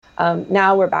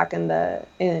Now we're back in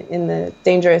the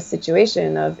dangerous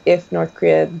situation of, if North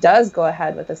Korea does go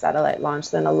ahead with the satellite launch,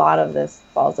 then a lot of this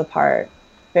falls apart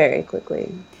very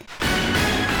quickly.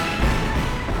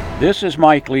 This is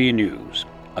Mike Lee News,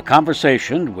 a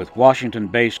conversation with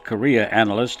Washington-based Korea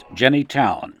analyst Jenny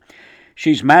Town.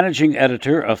 She's managing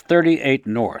editor of 38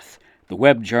 North, the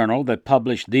web journal that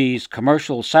published these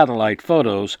commercial satellite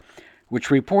photos, which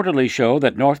reportedly show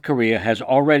that North Korea has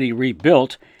already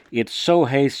rebuilt its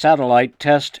Sohae satellite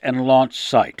test and launch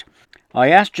site. I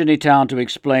asked Jenny Town to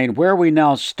explain where we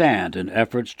now stand in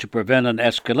efforts to prevent an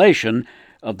escalation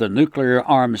of the nuclear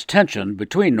arms tension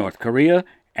between North Korea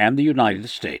and the United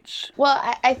States. Well,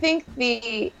 I think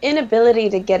the inability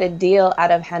to get a deal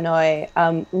out of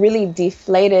Hanoi really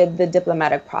deflated the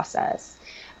diplomatic process.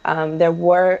 There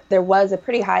was a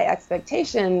pretty high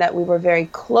expectation that we were very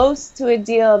close to a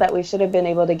deal, that we should have been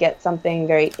able to get something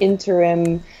very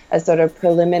interim as sort of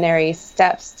preliminary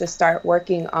steps to start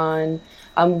working on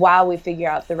while we figure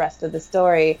out the rest of the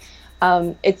story.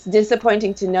 It's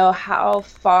disappointing to know how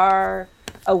far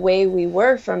away we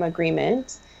were from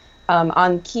agreement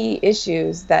on key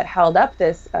issues that held up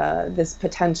this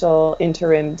potential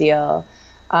interim deal.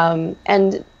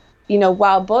 And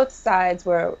while both sides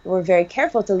were very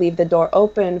careful to leave the door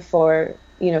open for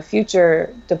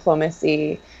future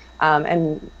diplomacy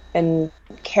and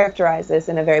characterize this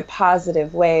in a very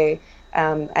positive way,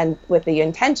 and with the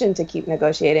intention to keep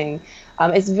negotiating,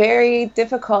 it's very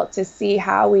difficult to see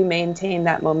how we maintain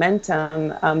that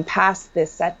momentum past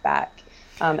this setback,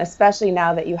 especially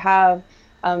now that you have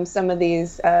some of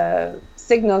these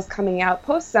signals coming out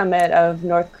post-summit of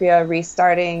North Korea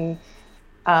restarting,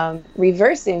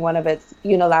 reversing one of its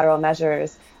unilateral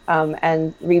measures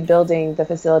and rebuilding the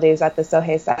facilities at the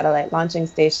Sohae satellite launching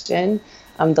station,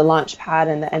 the launch pad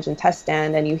and the engine test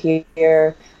stand. And you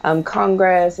hear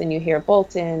Congress, and you hear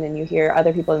Bolton, and you hear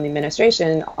other people in the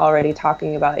administration already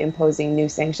talking about imposing new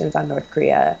sanctions on North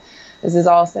Korea. This is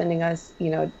all sending us,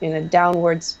 in a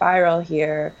downward spiral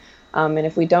here. And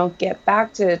if we don't get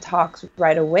back to talks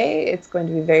right away, it's going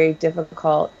to be very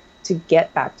difficult to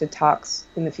get back to talks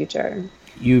in the future.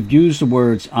 You've used the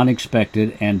words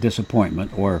unexpected and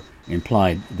disappointment, or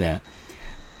implied that.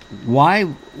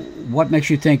 What makes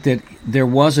you think that there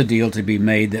was a deal to be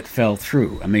made that fell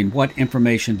through? I mean, what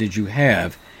information did you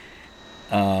have?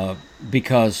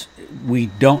 Because we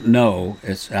don't know,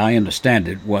 as I understand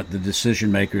it, what the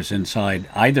decision makers inside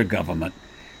either government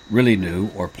really knew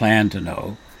or planned to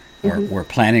know or were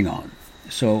planning on.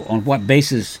 So on what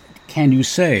basis can you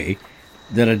say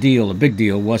that a big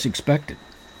deal, was expected?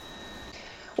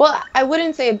 Well, I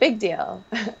wouldn't say a big deal.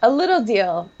 A little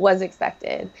deal was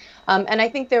expected. And I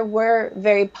think there were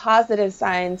very positive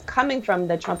signs coming from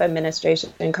the Trump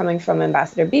administration and coming from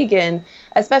Ambassador Biegun,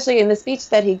 especially in the speech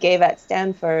that he gave at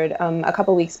Stanford a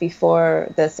couple weeks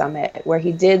before the summit, where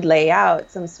he did lay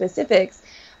out some specifics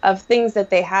of things that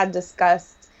they had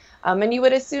discussed. And you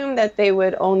would assume that they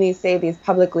would only say these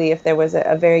publicly if there was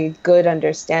a very good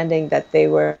understanding that they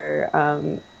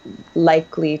were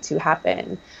likely to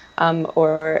happen,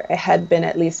 or had been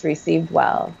at least received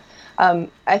well.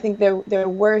 I think there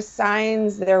were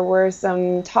signs, there were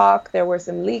some talk, there were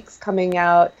some leaks coming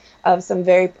out of some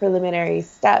very preliminary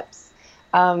steps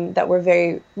that were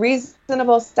very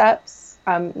reasonable steps,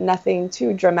 nothing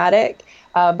too dramatic,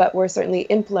 but were certainly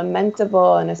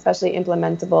implementable, and especially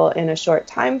implementable in a short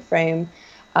time frame.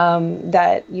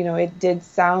 That it did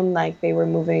sound like they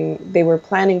were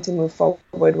planning to move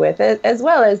forward with it, as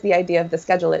well as the idea of the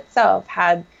schedule itself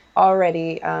had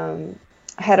already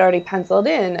penciled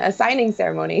in a signing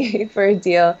ceremony for a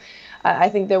deal. I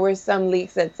think there were some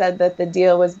leaks that said that the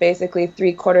deal was basically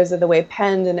 3/4 of the way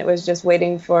penned, and it was just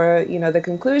waiting for the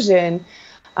conclusion,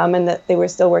 and that they were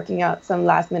still working out some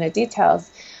last-minute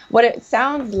details. What it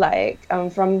sounds like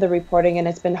from the reporting, and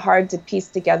it's been hard to piece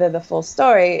together the full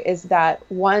story, is that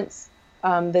once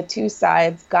the two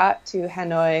sides got to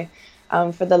Hanoi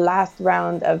for the last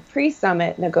round of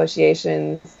pre-summit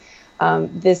negotiations,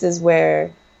 this is where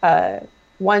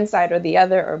one side or the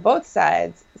other, or both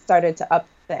sides, started to up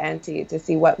the ante to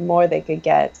see what more they could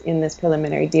get in this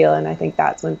preliminary deal. And I think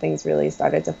that's when things really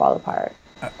started to fall apart.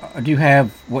 Do you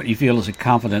have what you feel is a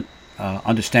confident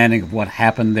understanding of what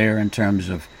happened there in terms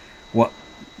of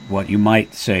what you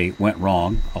might say went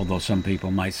wrong, although some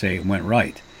people might say it went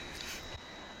right?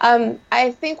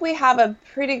 I think we have a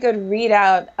pretty good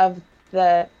readout of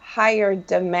the higher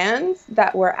demands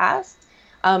that were asked.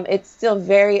 It's still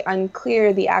very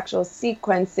unclear the actual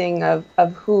sequencing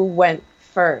of who went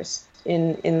first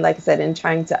in like I said, in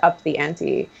trying to up the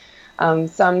ante.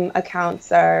 Some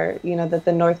accounts are, that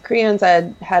the North Koreans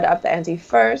had upped the ante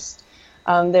first.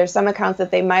 There's some accounts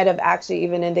that they might have actually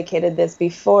even indicated this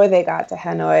before they got to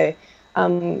Hanoi,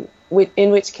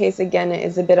 in which case, again, it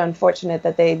is a bit unfortunate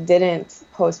that they didn't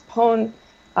postpone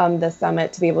the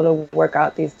summit to be able to work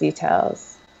out these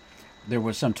details. There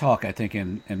was some talk, I think,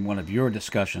 in one of your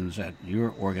discussions at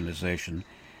your organization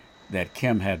that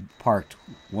Kim had parked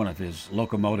one of his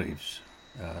locomotives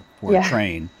for a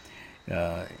train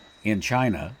in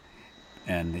China,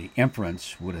 and the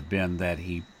inference would have been that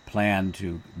he planned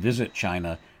to visit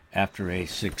China after a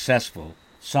successful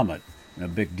summit, and a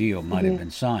big deal might have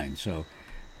been signed. So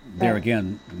there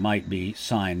again might be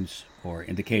signs or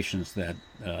indications that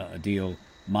a deal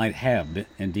might have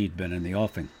indeed been in the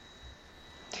offing.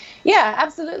 Yeah,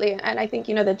 absolutely. And I think,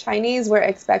 the Chinese were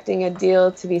expecting a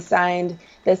deal to be signed.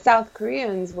 The South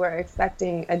Koreans were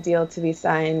expecting a deal to be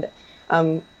signed.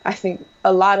 I think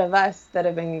a lot of us that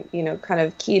have been, kind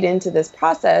of keyed into this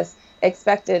process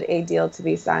expected a deal to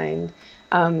be signed.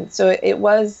 So it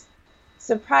was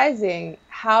surprising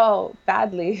how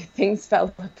badly things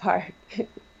fell apart.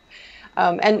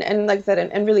 And like I said,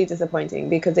 and really disappointing,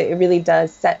 because it really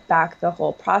does set back the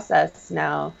whole process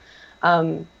now.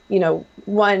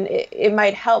 One, it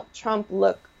might help Trump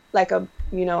look like a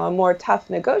more tough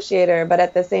negotiator, but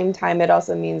at the same time, it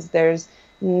also means there's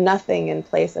nothing in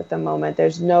place at the moment.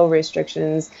 There's no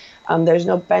restrictions. There's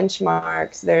no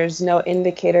benchmarks. There's no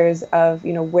indicators of,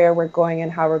 where we're going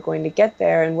and how we're going to get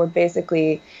there. And we're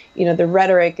basically, the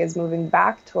rhetoric is moving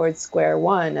back towards square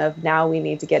one of now we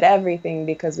need to get everything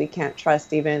because we can't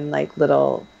trust even like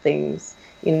little things,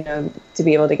 to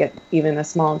be able to get even a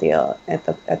small deal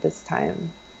at this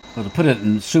time. Well, to put it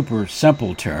in super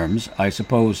simple terms, I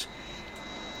suppose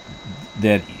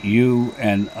that you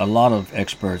and a lot of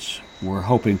experts were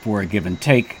hoping for a give and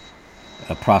take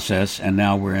process, and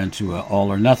now we're into an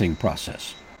all or nothing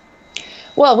process.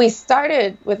 Well, we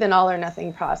started with an all or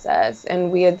nothing process,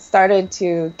 and we had started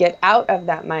to get out of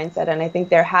that mindset. And I think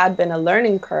there had been a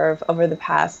learning curve over the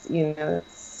past,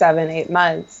 7-8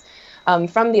 months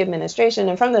from the administration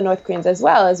and from the North Koreans as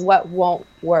well, as what won't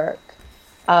work.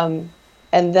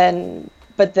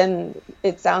 But then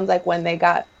it sounds like when they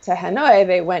got to Hanoi,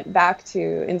 they went back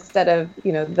to, instead of,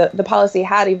 the policy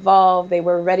had evolved, they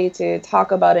were ready to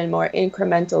talk about a more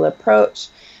incremental approach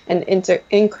and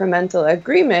incremental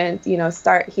agreement,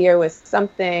 start here with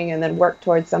something and then work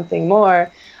towards something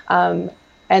more. And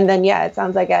then, it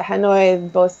sounds like at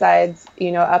Hanoi, both sides,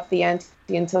 up the ante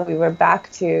until we were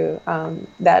back to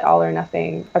that all or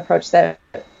nothing approach that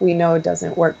we know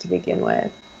doesn't work to begin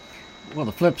with. Well,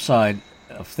 the flip side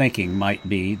of thinking might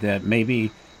be that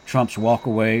maybe Trump's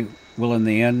walkaway will in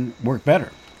the end work better.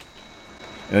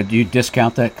 Do you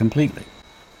discount that completely?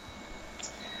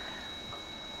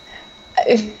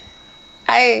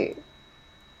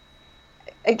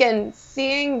 Again,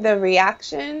 seeing the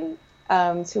reaction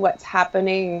to what's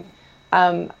happening,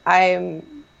 I'm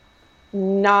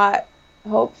not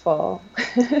hopeful.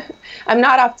 I'm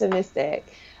not optimistic.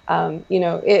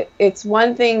 It's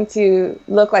one thing to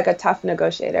look like a tough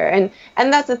negotiator, and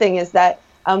that's the thing is that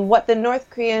what the North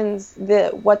Koreans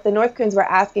were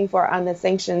asking for on the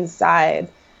sanctions side,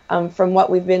 from what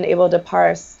we've been able to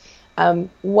parse,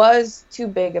 was too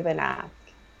big of an ask,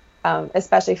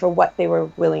 especially for what they were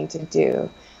willing to do.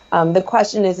 The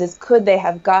question is could they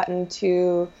have gotten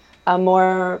to a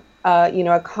more,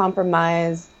 a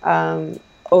compromise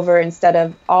over, instead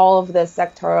of all of the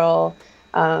sectoral,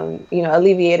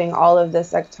 alleviating all of the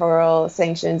sectoral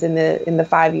sanctions in the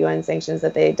 5 UN sanctions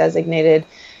that they designated.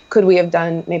 Could we have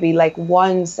done maybe like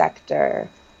one sector,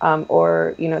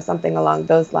 or something along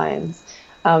those lines?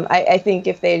 I think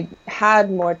if they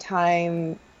had more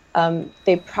time,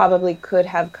 they probably could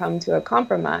have come to a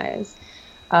compromise.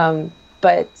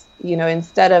 But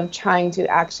instead of trying to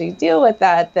actually deal with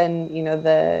that, then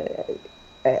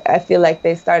I feel like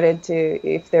they started to,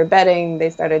 if they're betting, they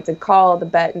started to call the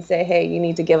bet and say, hey, you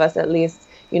need to give us at least,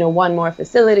 one more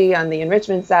facility on the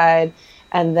enrichment side.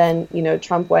 And then,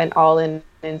 Trump went all in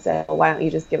and said, well, why don't you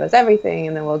just give us everything?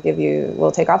 And then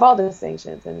we'll take off all the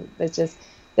sanctions. And it's just,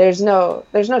 there's no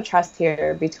trust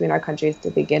here between our countries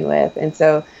to begin with. And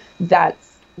so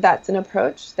that's an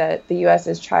approach that the U.S.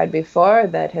 has tried before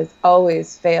that has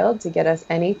always failed to get us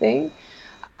anything.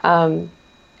 Like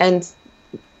I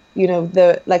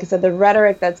said, the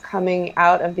rhetoric that's coming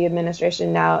out of the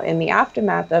administration now in the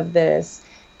aftermath of this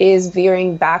is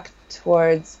veering back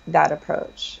towards that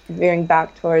approach, veering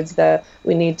back towards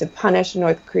we need to punish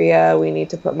North Korea, we need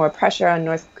to put more pressure on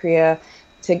North Korea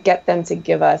to get them to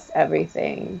give us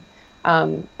everything.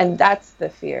 And that's the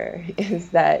fear, is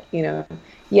that,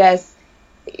 yes,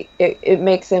 it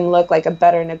makes him look like a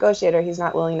better negotiator. He's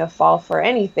not willing to fall for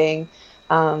anything.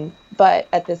 But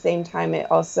at the same time, it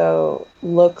also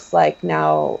looks like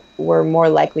now we're more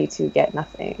likely to get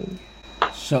nothing.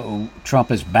 So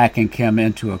Trump is backing Kim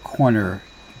into a corner,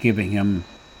 giving him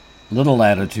little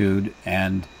latitude.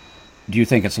 And do you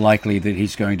think it's likely that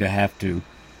he's going to have to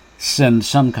send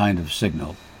some kind of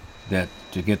signal that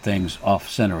to get things off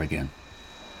center again?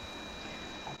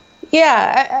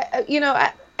 Yeah,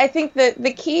 I think that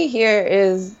the key here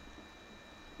is,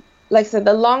 like I said,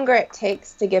 the longer it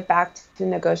takes to get back to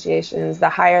negotiations, the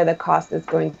higher the cost is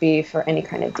going to be for any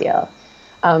kind of deal.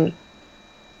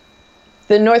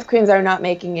 The North Koreans are not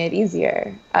making it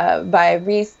easier by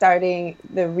restarting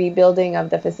the rebuilding of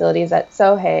the facilities at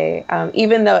Sohae.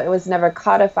 Even though it was never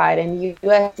codified in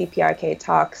U.S. DPRK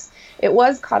talks, it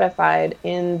was codified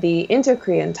in the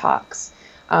inter-Korean talks,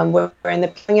 where in the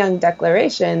Pyongyang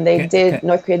Declaration,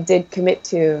 North Korea did commit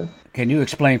to. Can you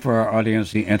explain for our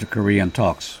audience the inter-Korean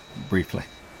talks briefly?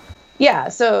 Yeah,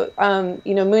 so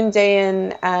Moon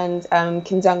Jae-in and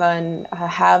Kim Jong-un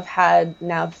have had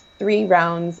now 3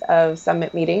 rounds of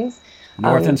summit meetings.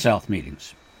 North and South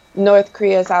meetings. North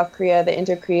Korea, South Korea, the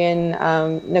inter-Korean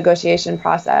negotiation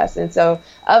process. And so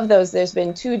of those, there's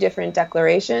been 2 different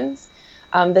declarations.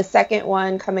 The second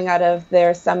one coming out of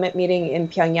their summit meeting in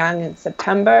Pyongyang in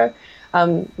September.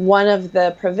 One of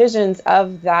the provisions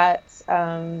of that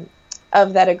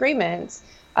agreement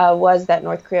was that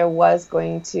North Korea was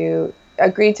going to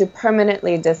agree to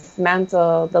permanently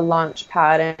dismantle the launch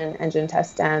pad and engine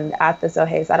test stand at the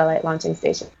Sohae satellite launching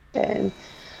station.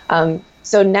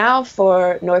 So now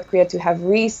for North Korea to have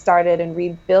restarted and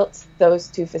rebuilt those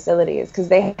 2 facilities, because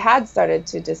they had started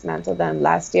to dismantle them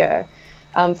last year,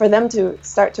 for them to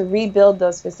start to rebuild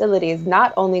those facilities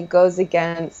not only goes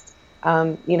against,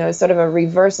 sort of a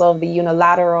reversal of the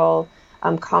unilateral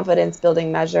confidence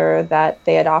building measure that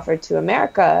they had offered to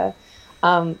America,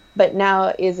 but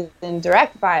now is in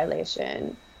direct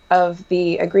violation of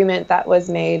the agreement that was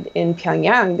made in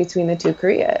Pyongyang between the 2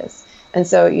 Koreas. And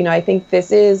so, I think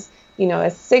this is,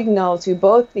 a signal to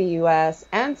both the U.S.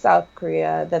 and South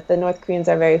Korea that the North Koreans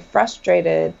are very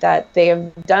frustrated that they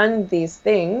have done these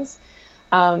things,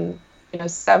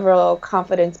 several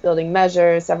confidence building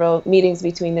measures, several meetings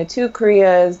between the 2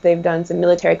 Koreas. They've done some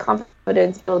military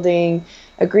confidence building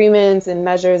agreements and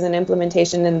measures and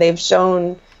implementation, and they've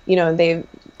shown they've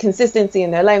consistency in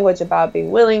their language about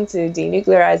being willing to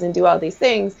denuclearize and do all these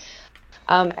things.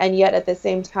 And yet at the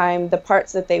same time, the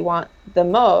parts that they want the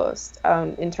most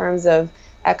in terms of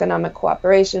economic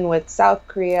cooperation with South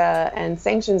Korea and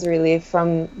sanctions relief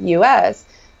from U.S.,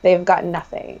 they've got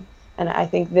nothing. And I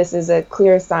think this is a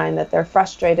clear sign that they're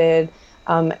frustrated.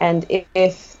 And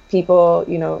if people,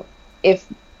 if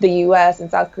the U.S. and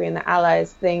South Korea and the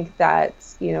allies think that,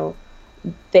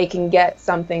 they can get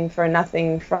something for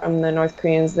nothing from the North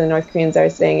Koreans are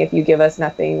saying, if you give us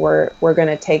nothing, we're going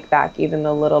to take back even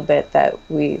the little bit that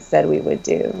we said we would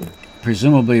do.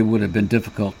 Presumably it would have been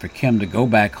difficult for Kim to go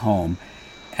back home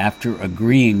after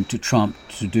agreeing to Trump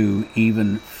to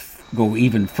go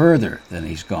even further than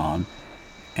he's gone,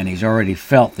 and he's already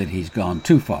felt that he's gone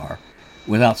too far,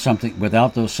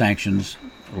 without those sanctions,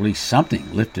 at least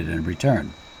something lifted in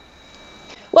return.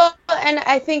 Well, and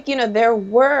I think, there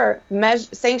were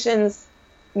sanctions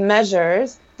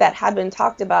measures that had been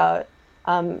talked about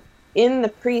in the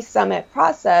pre-summit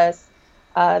process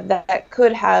that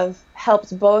could have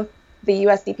helped both the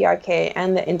U.S. DPRK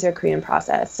and the inter-Korean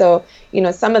process. So,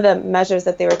 some of the measures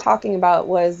that they were talking about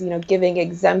was, giving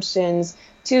exemptions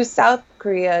to South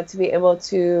Korea to be able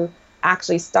to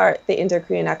actually start the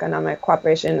inter-Korean economic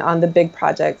cooperation on the big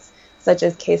projects such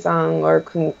as Kaesong or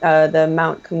the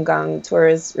Mount Kumgang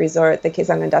Tourist Resort, the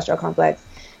Kaesong Industrial Complex,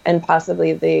 and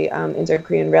possibly the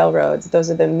inter-Korean railroads.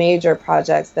 Those are the major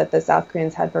projects that the South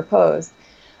Koreans had proposed.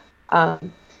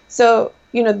 So,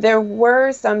 there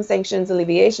were some sanctions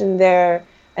alleviation there.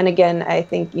 And again, I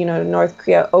think, North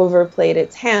Korea overplayed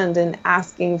its hand in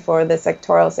asking for the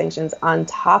sectoral sanctions on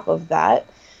top of that.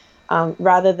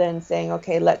 Rather than saying,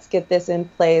 okay, let's get this in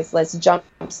place, let's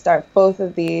jumpstart both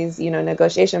of these,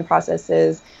 negotiation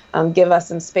processes, give us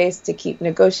some space to keep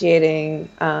negotiating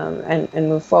and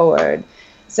move forward.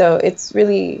 So it's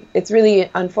really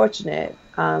unfortunate.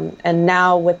 And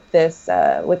now with this,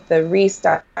 with the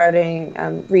rebuilding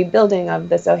of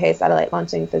the Sohae satellite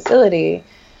launching facility,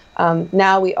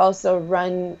 now we also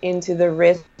run into the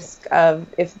risk of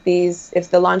if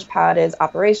the launch pad is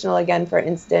operational again, for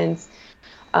instance.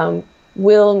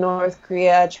 Will North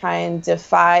Korea try and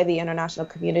defy the international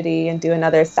community and do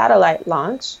another satellite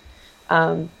launch,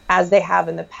 as they have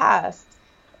in the past,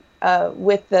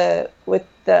 with the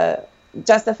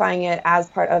justifying it as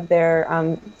part of their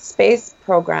space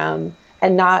program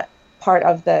and not part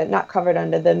of the, not covered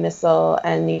under the missile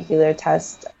and nuclear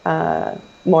test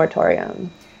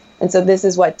moratorium. And so this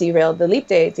is what derailed the Leap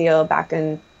Day deal back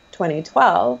in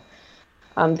 2012,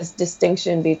 this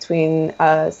distinction between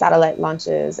satellite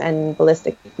launches and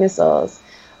ballistic missiles.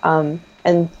 And,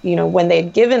 when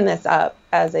they'd given this up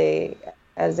as a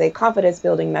confidence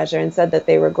building measure and said that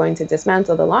they were going to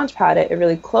dismantle the launch pad, it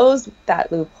really closed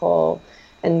that loophole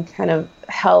and kind of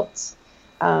helped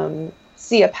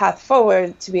see a path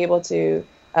forward to be able to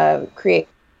create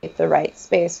the right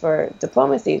space for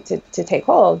diplomacy to take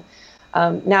hold.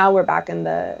 Now we're back in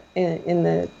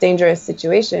the dangerous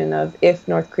situation of, if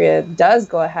North Korea does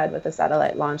go ahead with a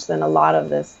satellite launch, then a lot of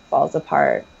this falls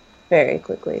apart very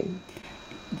quickly.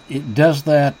 Does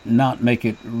that not make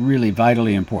it really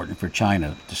vitally important for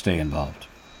China to stay involved?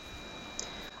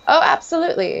 Oh,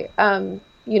 absolutely.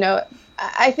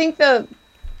 I think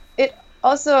it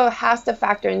also has to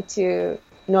factor into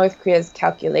North Korea's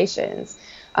calculations.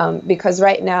 Because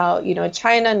right now,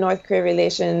 China-North Korea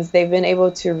relations, they've been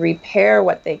able to repair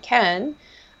what they can.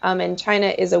 And China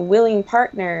is a willing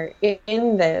partner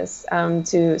in this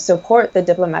to support the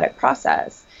diplomatic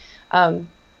process.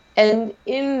 And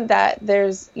in that,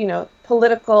 there's,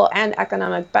 political and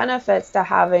economic benefits to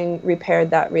having repaired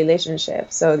that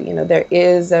relationship. So, there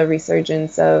is a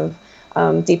resurgence of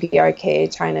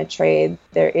DPRK, China trade.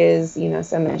 There is,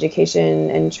 some education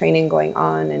and training going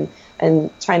on,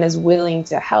 and China's willing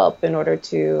to help in order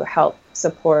to help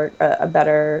support a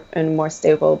better and more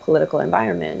stable political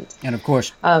environment. And of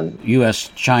course,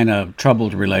 U.S.-China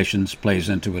troubled relations plays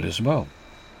into it as well.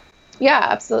 Yeah,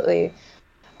 absolutely.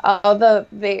 Although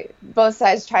both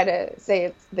sides try to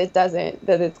say it doesn't,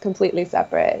 that it's completely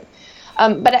separate.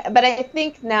 But I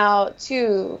think now,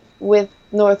 too, with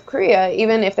North Korea,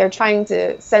 even if they're trying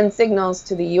to send signals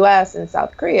to the U.S. and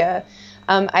South Korea,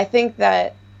 I think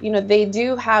that, they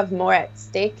do have more at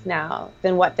stake now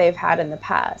than what they've had in the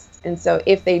past. And so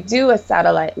if they do a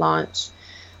satellite launch,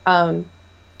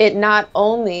 it not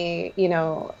only,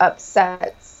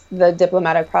 upsets the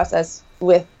diplomatic process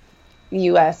with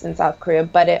U.S. and South Korea,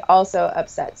 but it also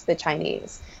upsets the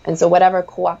Chinese. And so whatever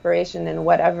cooperation and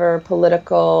whatever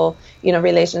political,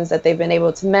 relations that they've been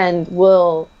able to mend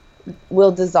will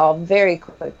dissolve very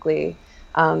quickly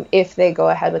if they go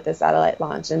ahead with the satellite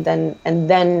launch, and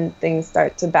then things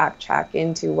start to backtrack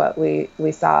into what we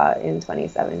saw in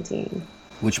 2017.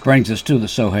 Which brings us to the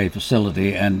Sohae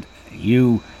facility, and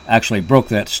you actually broke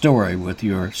that story with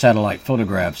your satellite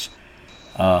photographs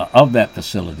of that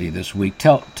facility this week.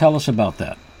 Tell us about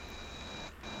that.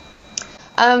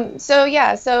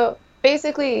 So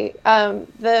basically,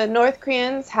 the North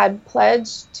Koreans had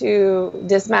pledged to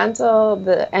dismantle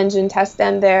the engine test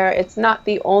stand there. It's not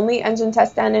the only engine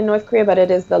test stand in North Korea, but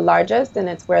it is the largest, and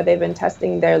it's where they've been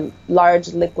testing their large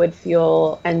liquid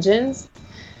fuel engines.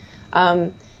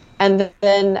 And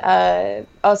then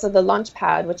also the launch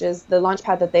pad, which is the launch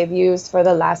pad that they've used for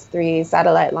the last 3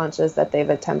 satellite launches that they've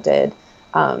attempted.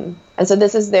 And so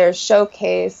this is their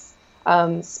showcase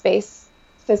space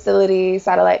facility,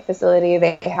 satellite facility.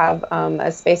 They have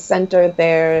a space center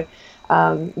there.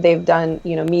 They've done,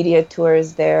 media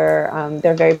tours there.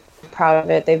 They're very proud of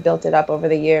it. They've built it up over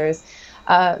the years.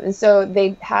 And so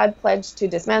they had pledged to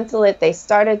dismantle it. They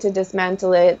started to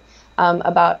dismantle it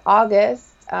about August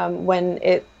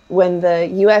when the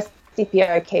U.S.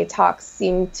 DPRK talks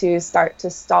seemed to start to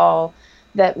stall.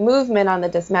 That movement on the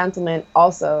dismantlement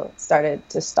also started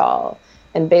to stall.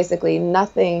 And basically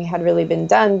nothing had really been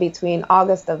done between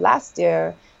August of last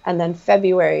year and then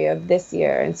February of this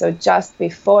year. And so just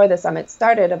before the summit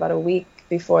started, about a week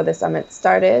before the summit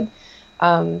started,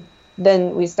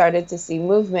 then we started to see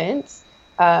movement,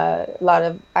 a lot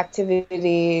of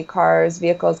activity, cars,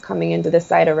 vehicles coming into the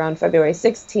site around February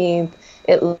 16th.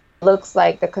 It looks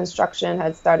like the construction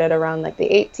had started around like the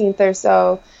 18th or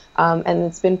so. And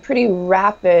it's been pretty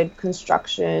rapid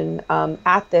construction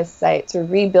at this site to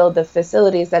rebuild the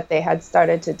facilities that they had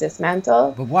started to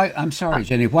dismantle. But why, I'm sorry,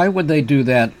 Jenny, why would they do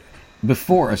that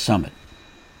before a summit?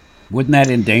 Wouldn't that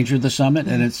endanger the summit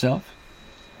in itself?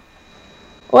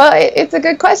 Well, it's a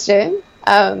good question.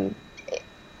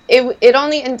 It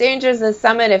only endangers the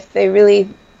summit if they really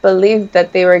believed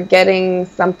that they were getting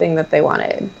something that they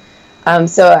wanted.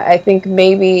 So I think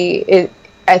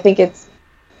it's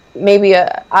maybe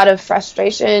out of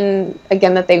frustration,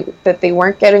 again, that they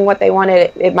weren't getting what they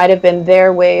wanted. It might have been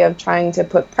their way of trying to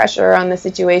put pressure on the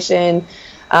situation.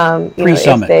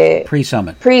 Pre-summit.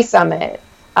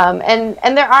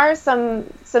 And there are some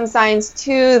signs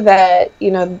too that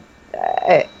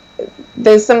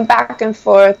there's some back and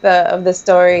forth of the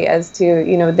story as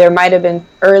to there might have been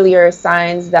earlier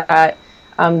signs that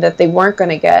they weren't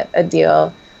going to get a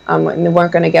deal. and they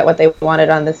weren't going to get what they wanted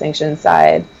on the sanctions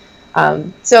side.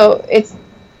 So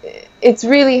it's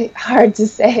really hard to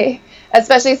say,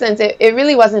 especially since it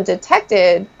really wasn't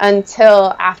detected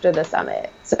until after the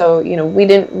summit. So, we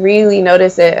didn't really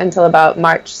notice it until about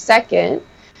March 2nd.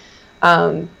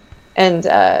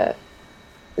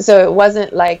 So it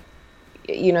wasn't like,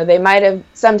 they might have,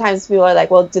 sometimes people are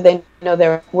like, well, do they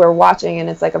know we're watching? And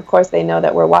it's like, of course they know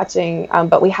that we're watching,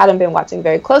 but we hadn't been watching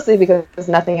very closely because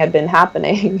nothing had been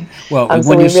happening. Well,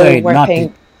 when you say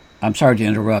I'm sorry to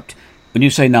interrupt. When you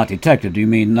say not detected, do you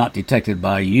mean not detected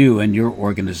by you and your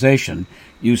organization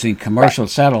using commercial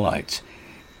satellites?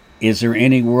 Is there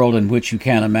any world in which you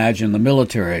can't imagine the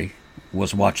military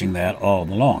was watching that all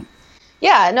along?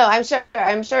 Yeah, no,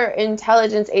 I'm sure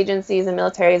intelligence agencies and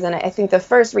militaries, and I think the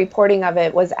first reporting of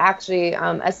it was actually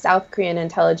a South Korean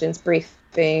intelligence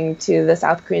briefing to the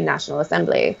South Korean National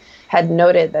Assembly had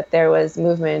noted that there was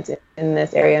movement in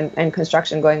this area and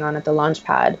construction going on at the launch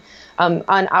pad. On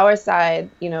our side,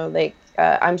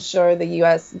 I'm sure the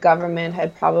U.S. government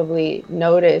had probably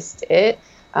noticed it,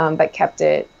 but kept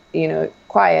it,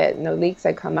 quiet. No leaks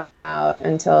had come out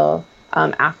until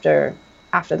after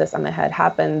the summit had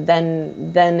happened.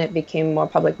 Then it became more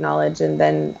public knowledge, and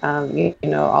then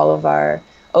all of our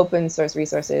open source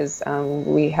resources,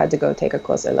 we had to go take a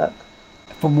closer look.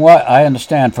 From what I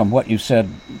understand from what you said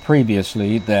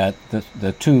previously, that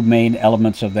the two main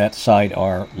elements of that site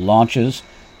are launches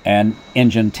and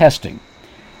engine testing.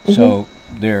 Mm-hmm. So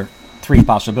there are three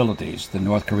possibilities. The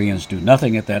North Koreans do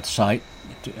nothing at that site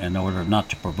in order not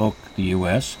to provoke the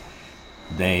U.S.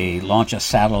 They launch a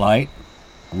satellite,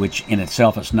 which in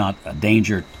itself is not a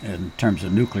danger in terms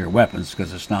of nuclear weapons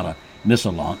because it's not a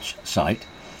missile launch site,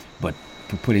 but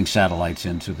for putting satellites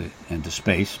into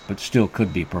space, but still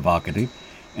could be provocative.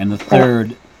 And the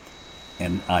third,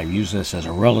 and I use this as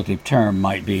a relative term,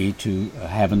 might be to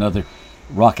have another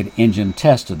rocket engine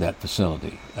test of that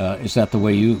facility. Is that the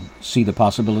way you see the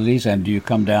possibilities? And do you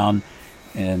come down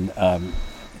and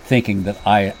thinking that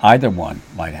either one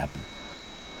might happen?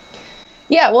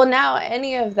 Yeah, well, now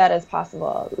any of that is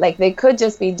possible. Like, they could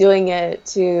just be doing it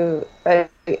to,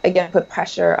 again, put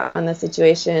pressure on the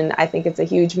situation. I think it's a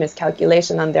huge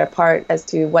miscalculation on their part as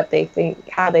to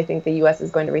how they think the U.S.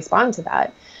 is going to respond to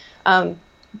that.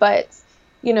 But,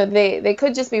 they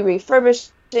could just be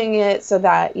refurbishing it so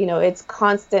that, it's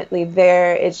constantly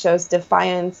there. It shows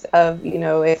defiance of,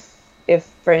 if,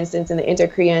 for instance, in the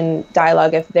inter-Korean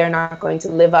dialogue, if they're not going to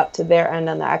live up to their end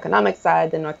on the economic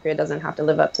side, then North Korea doesn't have to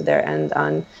live up to their end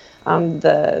on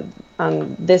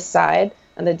this side,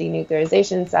 on the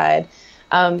denuclearization side,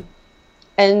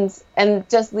 and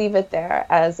just leave it there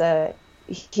as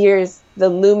here's the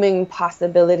looming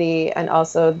possibility and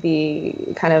also the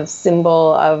kind of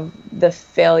symbol of the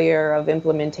failure of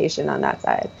implementation on that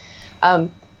side.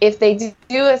 If they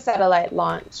do a satellite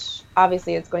launch,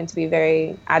 obviously it's going to be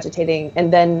very agitating.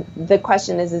 And then the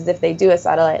question is if they do a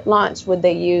satellite launch, would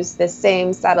they use the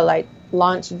same satellite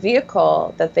launch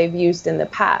vehicle that they've used in the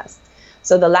past?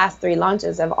 So the last three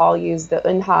launches have all used the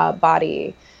Unha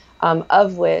body,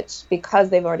 of which, because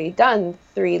they've already done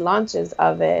three launches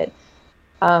of it,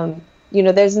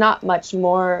 there's not much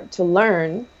more to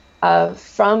learn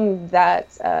from that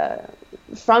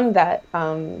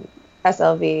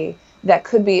SLV that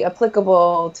could be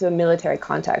applicable to a military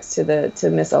context, to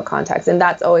missile context. And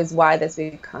that's always why this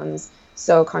becomes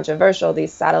so controversial,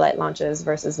 these satellite launches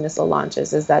versus missile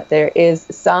launches, is that there is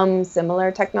some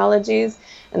similar technologies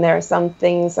and there are some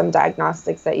things, some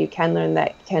diagnostics that you can learn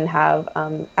that can have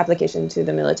application to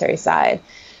the military side.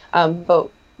 But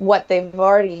what they've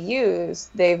already used,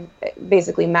 they've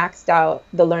basically maxed out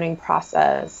the learning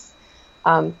process.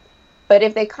 But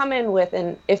if they come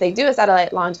in if they do a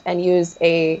satellite launch and use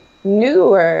a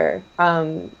newer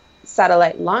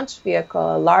satellite launch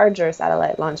vehicle, a larger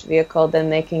satellite launch vehicle, then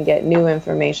they can get new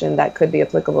information that could be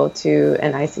applicable to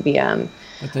an ICBM.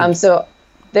 So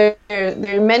there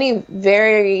are many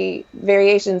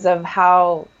variations of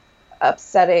how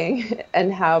upsetting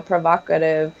and how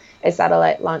provocative a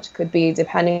satellite launch could be,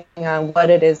 depending on what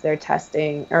it is they're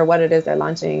testing or what it is they're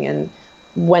launching and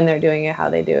when they're doing it, how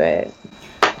they do it.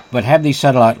 But have these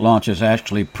satellite launches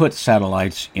actually put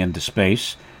satellites into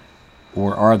space,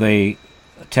 or are they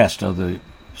a test of the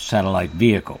satellite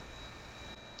vehicle?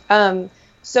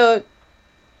 So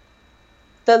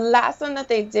the last one that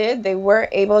they did, they were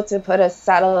able to put a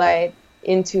satellite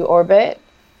into orbit.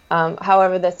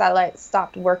 However, the satellite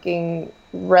stopped working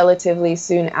relatively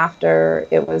soon after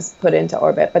it was put into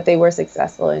orbit, but they were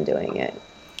successful in doing it.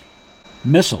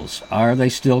 Missiles, are they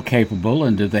still capable,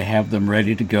 and do they have them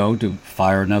ready to go to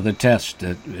fire another test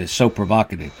that is so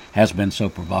provocative, has been so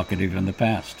provocative in the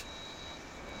past?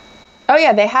 Oh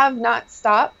yeah, they have not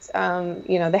stopped.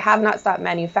 They have not stopped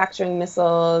manufacturing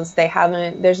missiles. They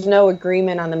haven't. There's no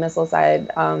agreement on the missile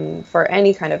side for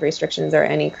any kind of restrictions or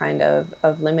any kind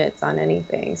of limits on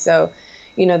anything. So,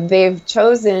 they've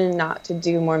chosen not to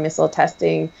do more missile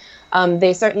testing.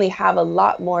 They certainly have a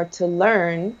lot more to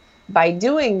learn by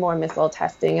doing more missile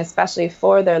testing, especially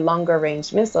for their longer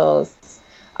range missiles.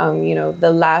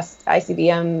 The last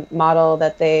ICBM model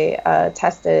that they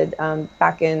tested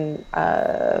back in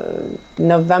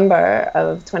November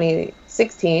of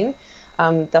 2016,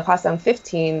 the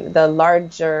Hwasong-15, the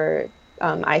larger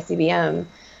ICBM,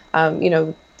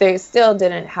 they still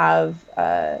didn't have,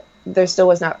 there still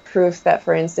was not proof that,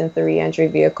 for instance, the reentry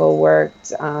vehicle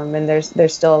worked, and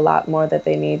there's still a lot more that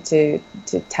they need to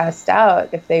test out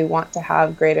if they want to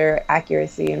have greater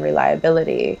accuracy and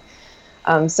reliability.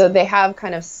 So they have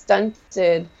kind of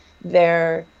stunted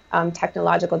their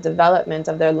technological development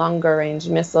of their longer range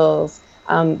missiles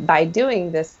by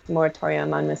doing this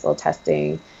moratorium on missile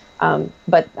testing.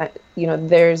 But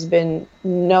there's been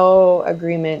no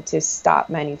agreement to stop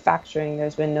manufacturing.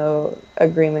 There's been no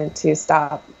agreement to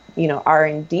stop,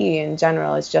 R&D in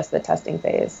general. It's just the testing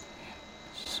phase.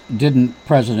 Didn't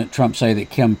President Trump say that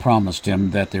Kim promised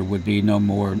him that there would be no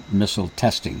more missile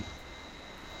testing?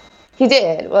 He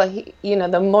did. Well,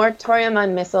 the moratorium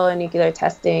on missile and nuclear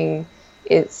testing,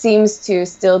 it seems to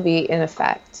still be in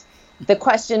effect. The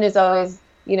question is always,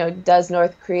 does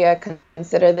North Korea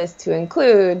consider this to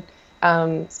include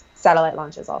satellite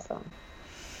launches also?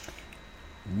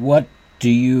 What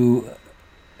do you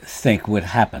think would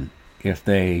happen if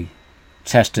they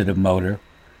tested a motor,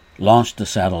 launched a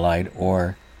satellite,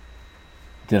 or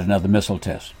did another missile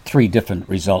test? 3 different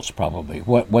results probably.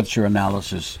 What's your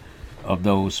analysis of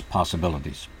those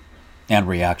possibilities and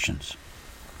reactions?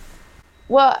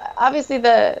 Well, obviously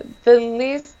the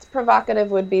least provocative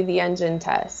would be the engine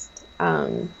test.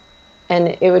 And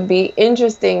it would be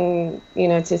interesting,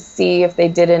 to see if they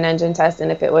did an engine test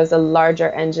and if it was a larger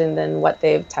engine than what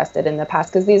they've tested in the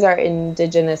past, because these are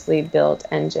indigenously built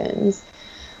engines.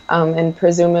 And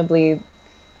presumably,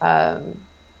 it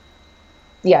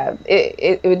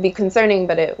would be concerning,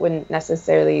 but it wouldn't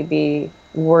necessarily be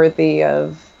worthy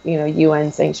of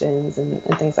UN sanctions and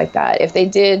things like that. If they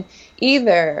did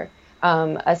either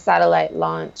a satellite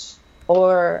launch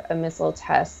or a missile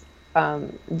test,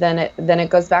 then it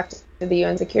goes back to the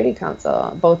UN Security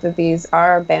Council. Both of these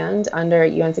are banned under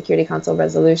UN Security Council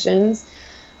resolutions,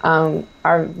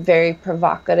 are very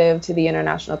provocative to the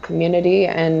international community,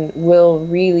 and will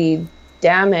really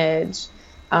damage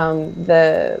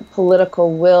the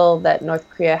political will that North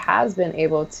Korea has been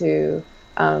able to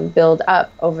build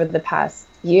up over the past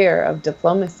year of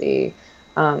diplomacy.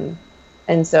 And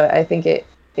so I think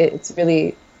it's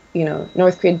really,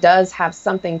 North Korea does have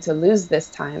something to lose this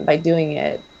time by doing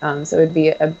it. So it would be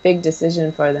a big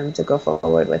decision for them to go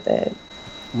forward with it.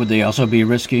 Would they also be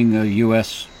risking a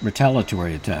U.S.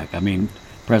 retaliatory attack? I mean,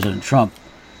 President Trump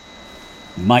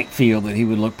might feel that he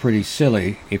would look pretty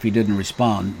silly if he didn't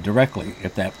respond directly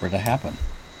if that were to happen.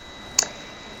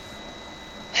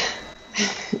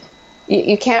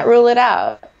 You can't rule it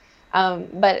out.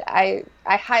 But I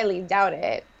highly doubt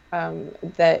it,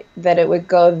 that it would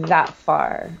go that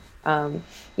far.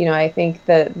 I think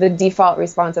the default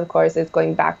response, of course, is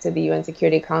going back to the UN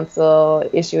Security Council,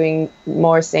 issuing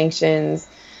more sanctions.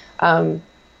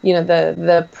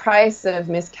 The price of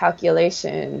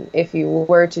miscalculation, if you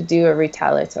were to do a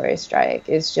retaliatory strike,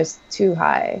 is just too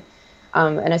high.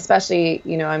 And especially,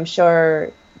 I'm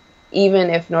sure even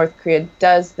if North Korea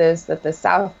does this, that the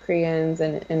South Koreans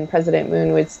and President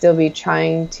Moon would still be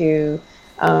trying to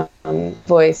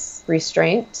voice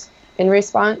restraint in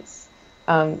response,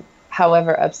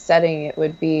 however upsetting it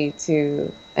would be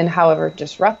and however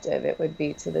disruptive it would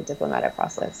be to the diplomatic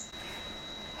process.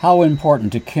 How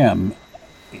important to Kim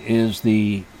is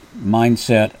the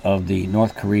mindset of the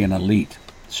North Korean elite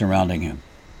surrounding him?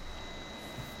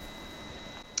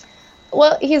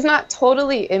 Well, he's not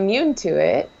totally immune to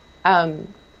it.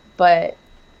 But,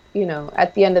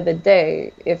 at the end of the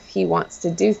day, if he wants to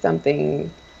do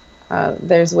something,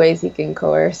 there's ways he can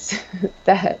coerce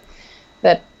that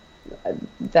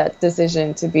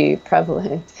decision to be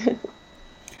prevalent.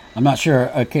 I'm not sure.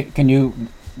 Can you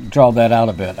draw that out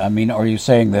a bit? I mean, are you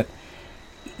saying that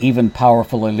even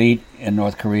powerful elite in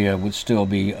North Korea would still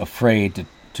be afraid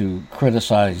to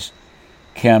criticize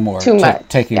Kim or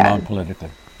take him on politically?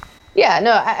 Yeah,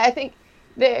 no, I think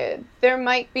there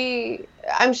might be,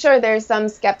 I'm sure there's some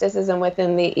skepticism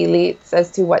within the elites as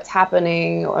to what's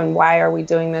happening and why are we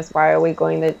doing this? Why are we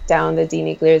going down the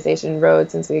denuclearization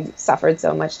road since we suffered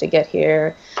so much to get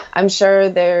here? I'm sure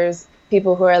there's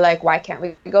people who are like, why can't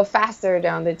we go faster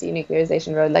down the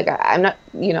denuclearization road? Like, I'm not,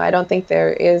 I don't think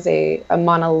there is a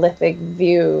monolithic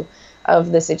view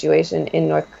of the situation in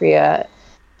North Korea.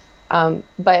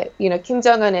 But, Kim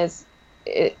Jong-un has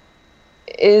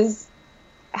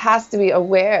to be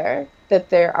aware that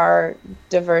there are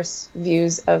diverse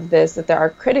views of this, that there are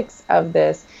critics of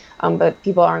this, but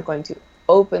people aren't going to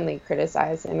openly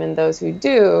criticize him. And those who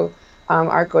do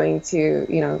are going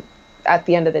to, at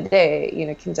the end of the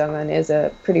day, Kim Jong-un is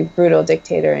a pretty brutal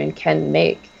dictator and can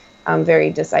make very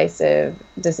decisive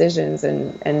decisions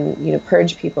and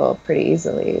purge people pretty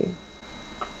easily.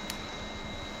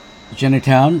 Jenny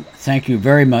Town, thank you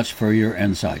very much for your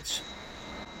insights.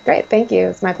 Great, thank you.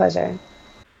 It's my pleasure.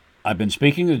 I've been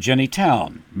speaking to Jenny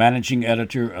Town, managing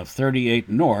editor of 38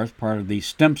 North, part of the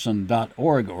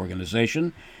Stimson.org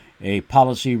organization, a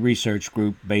policy research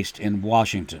group based in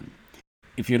Washington.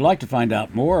 If you'd like to find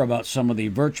out more about some of the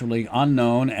virtually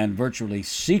unknown and virtually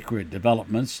secret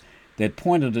developments that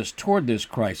pointed us toward this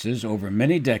crisis over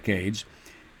many decades,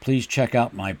 please check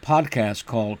out my podcast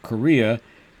called Korea,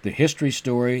 The History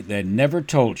Story That Never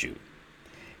Told You.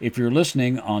 If you're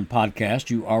listening on podcast,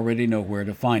 you already know where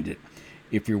to find it.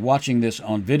 If you're watching this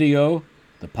on video,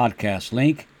 the podcast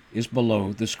link is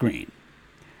below the screen.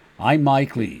 I'm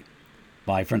Mike Lee.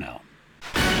 Bye for now.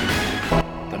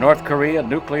 The North Korea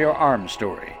nuclear arms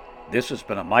story. This has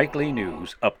been a Mike Lee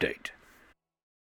News Update.